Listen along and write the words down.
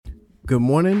Good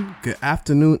morning, good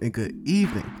afternoon, and good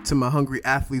evening to my hungry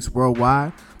athletes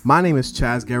worldwide. My name is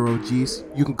Chaz Guerrero Gis.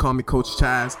 You can call me Coach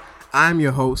Chaz. I'm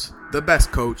your host, the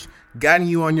best coach, guiding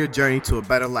you on your journey to a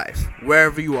better life,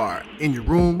 wherever you are, in your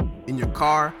room, in your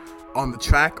car, on the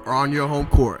track, or on your home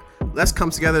court. Let's come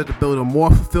together to build a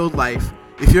more fulfilled life.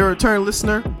 If you're a return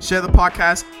listener, share the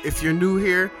podcast. If you're new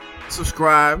here,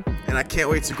 subscribe, and I can't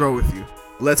wait to grow with you.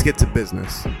 Let's get to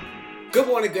business. Good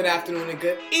morning, good afternoon, and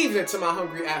good evening to my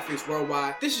hungry athletes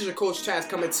worldwide. This is your Coach Chaz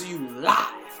coming to you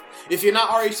live. If you're not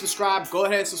already subscribed, go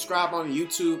ahead and subscribe on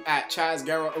YouTube at Chaz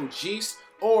Guerrero Gis.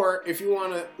 Or if you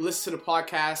want to listen to the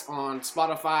podcast on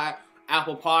Spotify,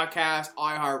 Apple Podcasts,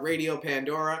 iHeartRadio,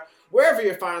 Pandora, wherever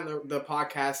you find the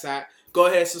podcast at, go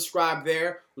ahead and subscribe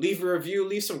there. Leave a review,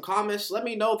 leave some comments. Let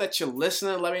me know that you're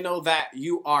listening. Let me know that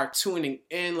you are tuning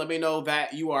in. Let me know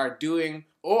that you are doing,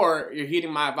 or you're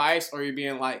heeding my advice, or you're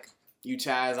being like, you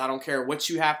Chaz, I don't care what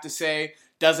you have to say.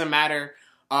 Doesn't matter.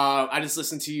 I just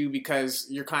listen to you because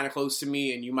you're kind of close to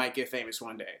me and you might get famous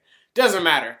one day. Doesn't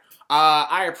matter.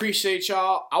 I appreciate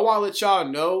y'all. I want to let y'all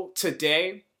know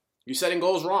today, you're setting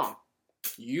goals wrong.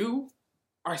 You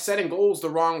are setting goals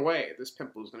the wrong way. This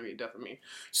pimple is going to be death of me.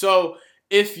 So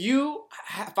if you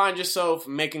find yourself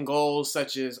making goals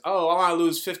such as, oh, I want to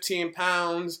lose 15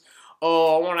 pounds.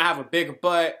 Oh, I want to have a bigger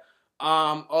butt.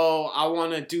 Oh, I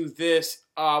want to do this.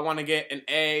 I want to get an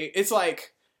A. It's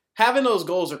like having those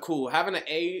goals are cool. Having an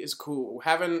A is cool.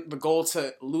 Having the goal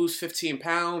to lose 15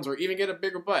 pounds or even get a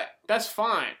bigger butt, that's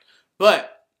fine.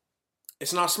 But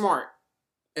it's not smart.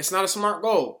 It's not a smart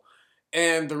goal.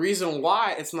 And the reason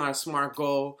why it's not a smart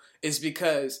goal is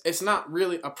because it's not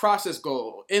really a process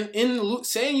goal. In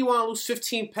saying you want to lose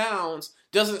 15 pounds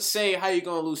doesn't say how you're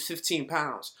going to lose 15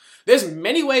 pounds. There's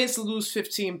many ways to lose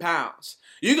 15 pounds.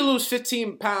 You can lose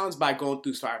 15 pounds by going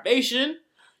through starvation.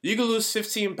 You can lose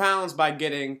 15 pounds by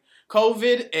getting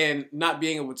COVID and not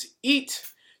being able to eat.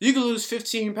 You can lose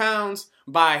 15 pounds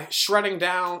by shredding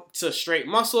down to straight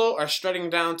muscle or shredding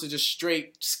down to just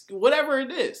straight, whatever it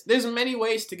is. There's many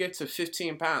ways to get to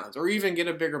 15 pounds or even get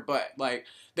a bigger butt. Like,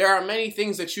 there are many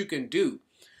things that you can do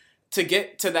to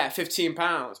get to that 15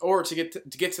 pounds or to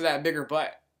get to that bigger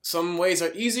butt. Some ways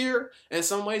are easier and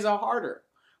some ways are harder.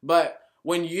 But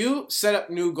when you set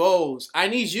up new goals, I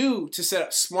need you to set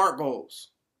up SMART goals.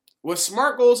 What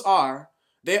SMART goals are,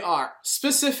 they are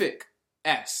specific,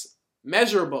 S,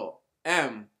 measurable,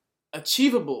 M,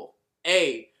 achievable,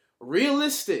 A,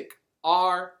 realistic,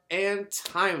 R, and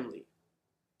timely,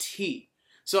 T.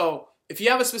 So if you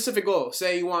have a specific goal,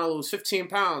 say you want to lose 15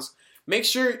 pounds, make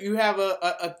sure you have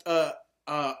a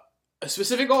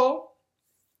specific goal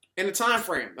and a time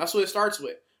frame. That's what it starts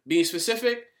with. Be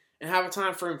specific and have a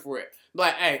time frame for it.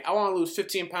 Like, hey, I want to lose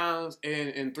 15 pounds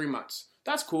in 3 months.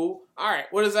 That's cool. All right,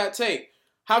 what does that take?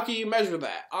 How can you measure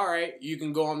that? All right, you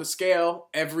can go on the scale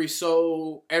every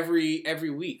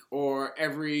week or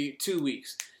every 2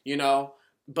 weeks, you know.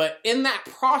 But in that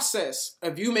process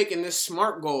of you making this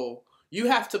SMART goal, you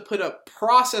have to put up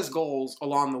process goals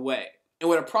along the way. And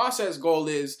what a process goal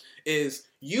is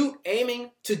you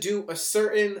aiming to do a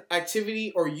certain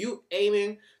activity or you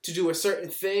aiming to do a certain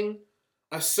thing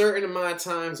a certain amount of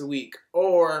times a week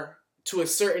or to a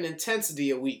certain intensity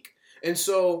a week. And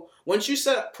so once you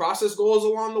set up process goals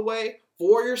along the way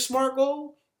for your SMART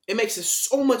goal, it makes it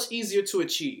so much easier to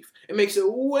achieve. It makes it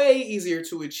way easier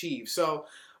to achieve. So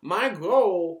my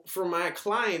goal for my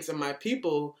clients and my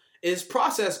people is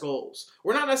process goals.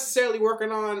 We're not necessarily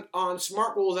working on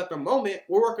SMART goals at the moment.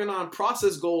 We're working on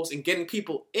process goals and getting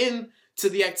people into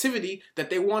the activity that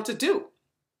they want to do.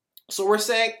 So we're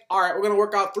saying, all right, we're going to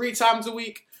work out 3 times a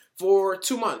week for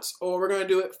 2 months, or we're going to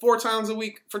do it 4 times a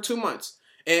week for 2 months.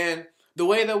 And the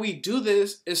way that we do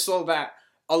this is so that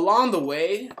along the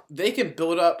way, they can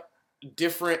build up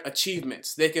different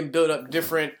achievements. They can build up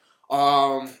different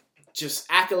just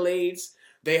accolades.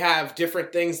 They have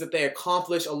different things that they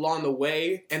accomplish along the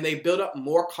way, and they build up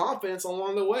more confidence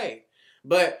along the way.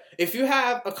 But if you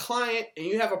have a client and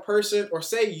you have a person, or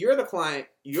say you're the client,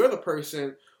 you're the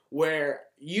person where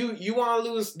you want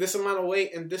to lose this amount of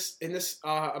weight in this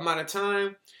amount of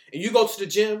time, and you go to the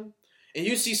gym and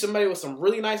you see somebody with some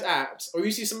really nice abs, or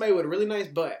you see somebody with a really nice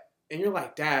butt, and you're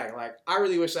like, dang, like, I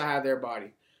really wish I had their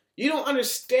body. You don't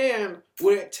understand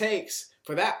what it takes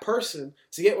for that person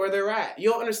to get where they're at. You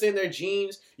don't understand their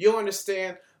genes. You don't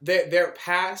understand their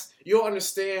past. You don't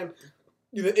understand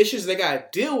the issues they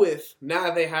got to deal with now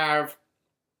that they have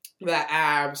that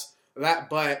abs, that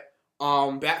butt,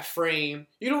 that frame.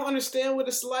 You don't understand what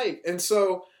it's like. And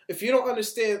so if you don't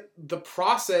understand the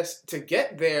process to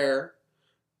get there,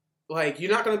 like,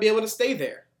 you're not going to be able to stay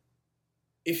there.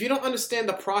 If you don't understand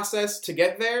the process to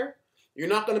get there, you're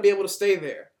not going to be able to stay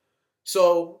there.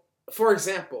 So, for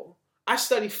example, I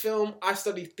studied film, I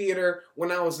studied theater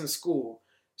when I was in school.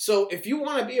 So if you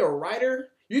want to be a writer,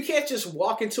 you can't just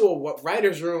walk into a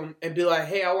writer's room and be like,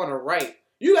 hey, I want to write.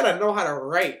 You got to know how to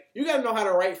write. You got to know how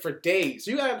to write for days.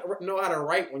 You got to know how to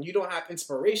write when you don't have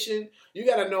inspiration. You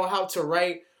got to know how to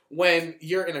write when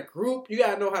you're in a group. You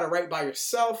got to know how to write by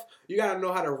yourself. You got to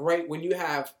know how to write when you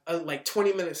have like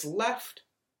 20 minutes left.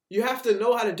 You have to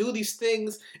know how to do these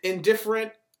things in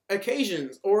different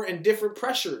occasions or in different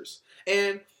pressures.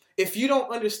 And if you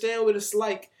don't understand what it's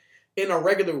like in a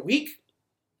regular week,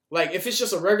 like if it's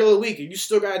just a regular week and you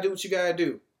still got to do what you got to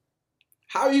do,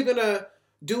 how are you going to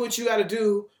do what you got to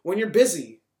do when you're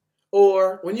busy,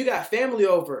 or when you got family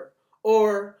over,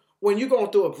 or when you're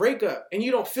going through a breakup and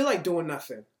you don't feel like doing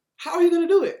nothing? How are you going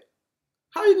to do it?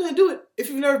 How are you going to do it if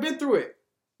you've never been through it?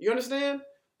 You understand?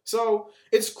 So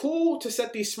it's cool to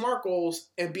set these SMART goals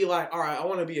and be like, all right, I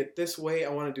want to be it this way. I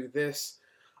want to do this.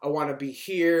 I want to be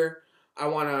here. I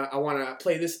want to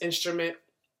play this instrument.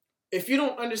 If you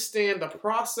don't understand the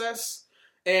process,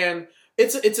 and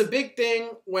it's a big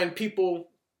thing when people,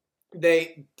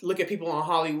 they look at people on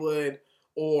Hollywood,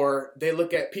 or they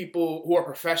look at people who are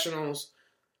professionals.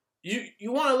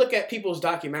 You want to look at people's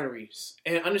documentaries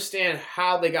and understand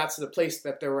how they got to the place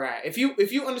that they're at. If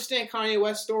you understand Kanye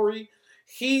West's story,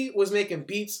 he was making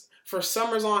beats for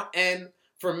summers on end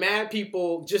for mad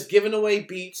people, just giving away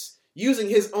beats, using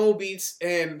his own beats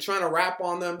and trying to rap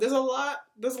on them. There's a lot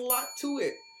to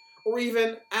it. Or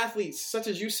even athletes such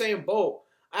as Usain Bolt,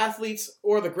 athletes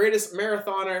or the greatest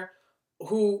marathoner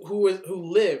who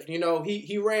lived. You know,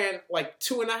 he ran like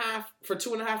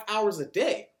 2.5 hours a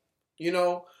day. You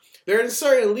know, there are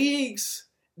certain leagues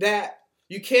that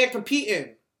you can't compete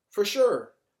in, for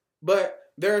sure. But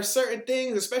there are certain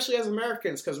things, especially as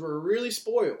Americans, because we're really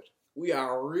spoiled. We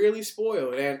are really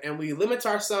spoiled, and we limit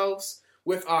ourselves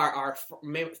with our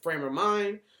frame of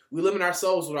mind. We limit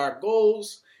ourselves with our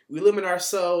goals. We limit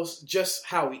ourselves just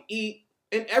how we eat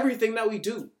and everything that we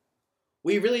do.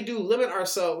 We really do limit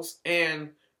ourselves,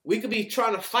 and we could be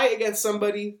trying to fight against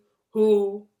somebody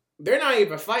who they're not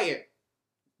even fighting.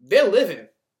 They're living,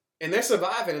 and they're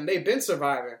surviving, and they've been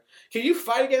surviving. Can you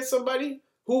fight against somebody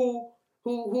who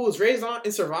was raised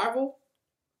in survival,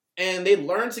 and they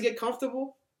learned to get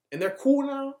comfortable, and they're cool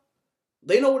now?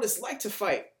 They know what it's like to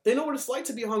fight. They know what it's like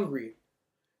to be hungry.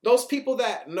 Those people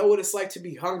that know what it's like to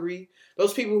be hungry,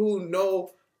 those people who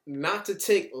know not to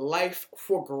take life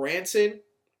for granted,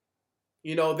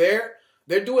 you know, they're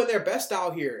doing their best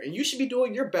out here, and you should be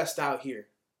doing your best out here.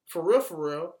 For real, for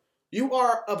real. You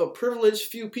are of a privileged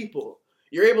few people.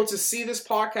 You're able to see this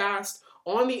podcast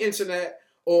on the internet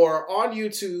or on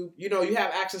YouTube. You know, you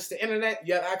have access to internet,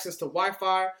 you have access to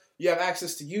Wi-Fi, you have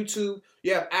access to YouTube,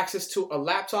 you have access to a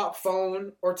laptop,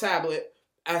 phone, or tablet,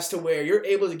 as to where you're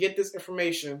able to get this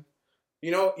information.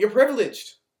 You know, you're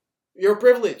privileged. You're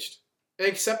privileged. And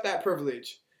accept that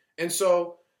privilege. And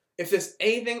so, if there's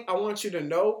anything I want you to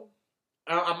know,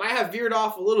 I might have veered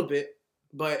off a little bit,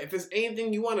 but if there's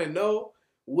anything you want to know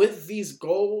with these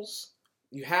goals,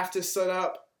 you have to set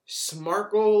up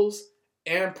SMART goals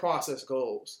and process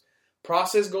goals.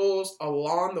 Process goals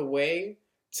along the way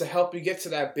to help you get to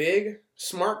that big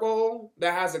SMART goal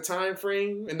that has a time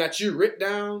frame and that you wrote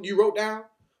down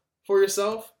for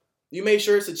yourself. You make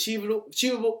sure it's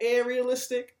achievable and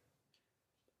realistic.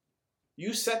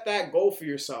 You set that goal for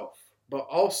yourself, but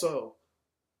also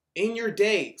in your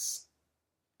days,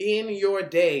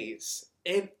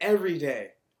 and every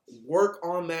day, work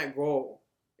on that goal.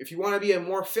 If you want to be a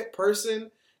more fit person,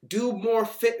 do more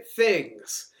fit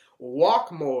things.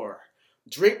 Walk more.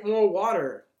 Drink more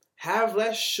water. Have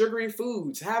less sugary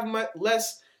foods. Have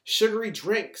less sugary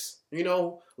drinks. You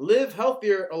know, live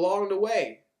healthier along the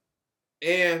way.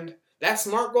 And that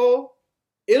SMART goal,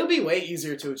 it'll be way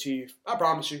easier to achieve. I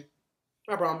promise you.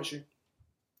 I promise you.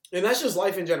 And that's just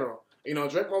life in general. You know,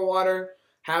 drink more water,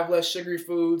 have less sugary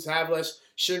foods, have less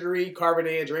sugary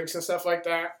carbonated drinks and stuff like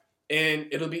that. And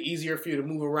it'll be easier for you to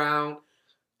move around,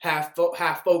 have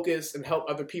focus, and help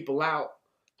other people out.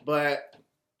 But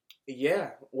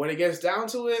yeah, when it gets down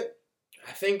to it,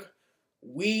 I think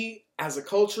we as a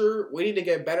culture, we need to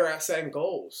get better at setting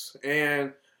goals.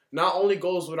 And not only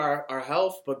goals with our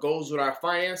health, but goals with our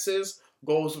finances,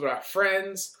 goals with our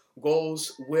friends,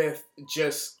 goals with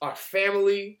just our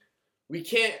family. We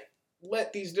can't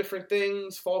let these different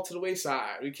things fall to the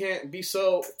wayside. We can't be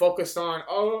so focused on,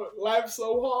 oh, life's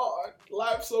so hard,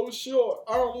 life's so short,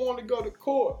 I don't want to go to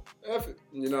court. F it.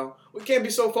 You know, we can't be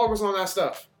so focused on that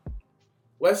stuff.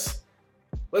 Let's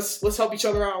help each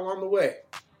other out along the way.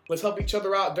 Let's help each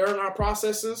other out during our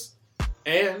processes,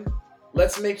 and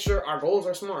let's make sure our goals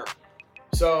are SMART.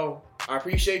 So I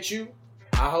appreciate you.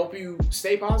 I hope you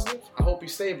stay positive. I hope you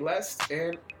stay blessed.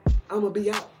 And I'm going to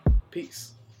be out.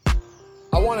 Peace.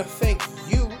 I want to thank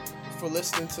you for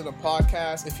listening to the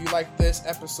podcast. If you like this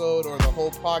episode or the whole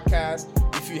podcast,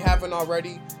 if you haven't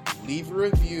already, leave a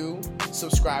review,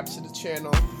 subscribe to the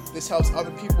channel. This helps other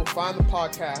people find the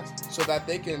podcast so that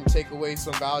they can take away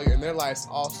some value in their lives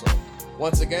also.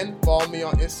 Once again, follow me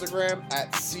on Instagram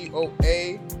at COACHCHAZZ.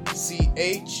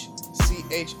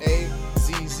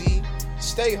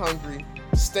 Stay hungry,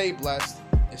 stay blessed,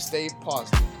 and stay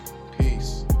positive.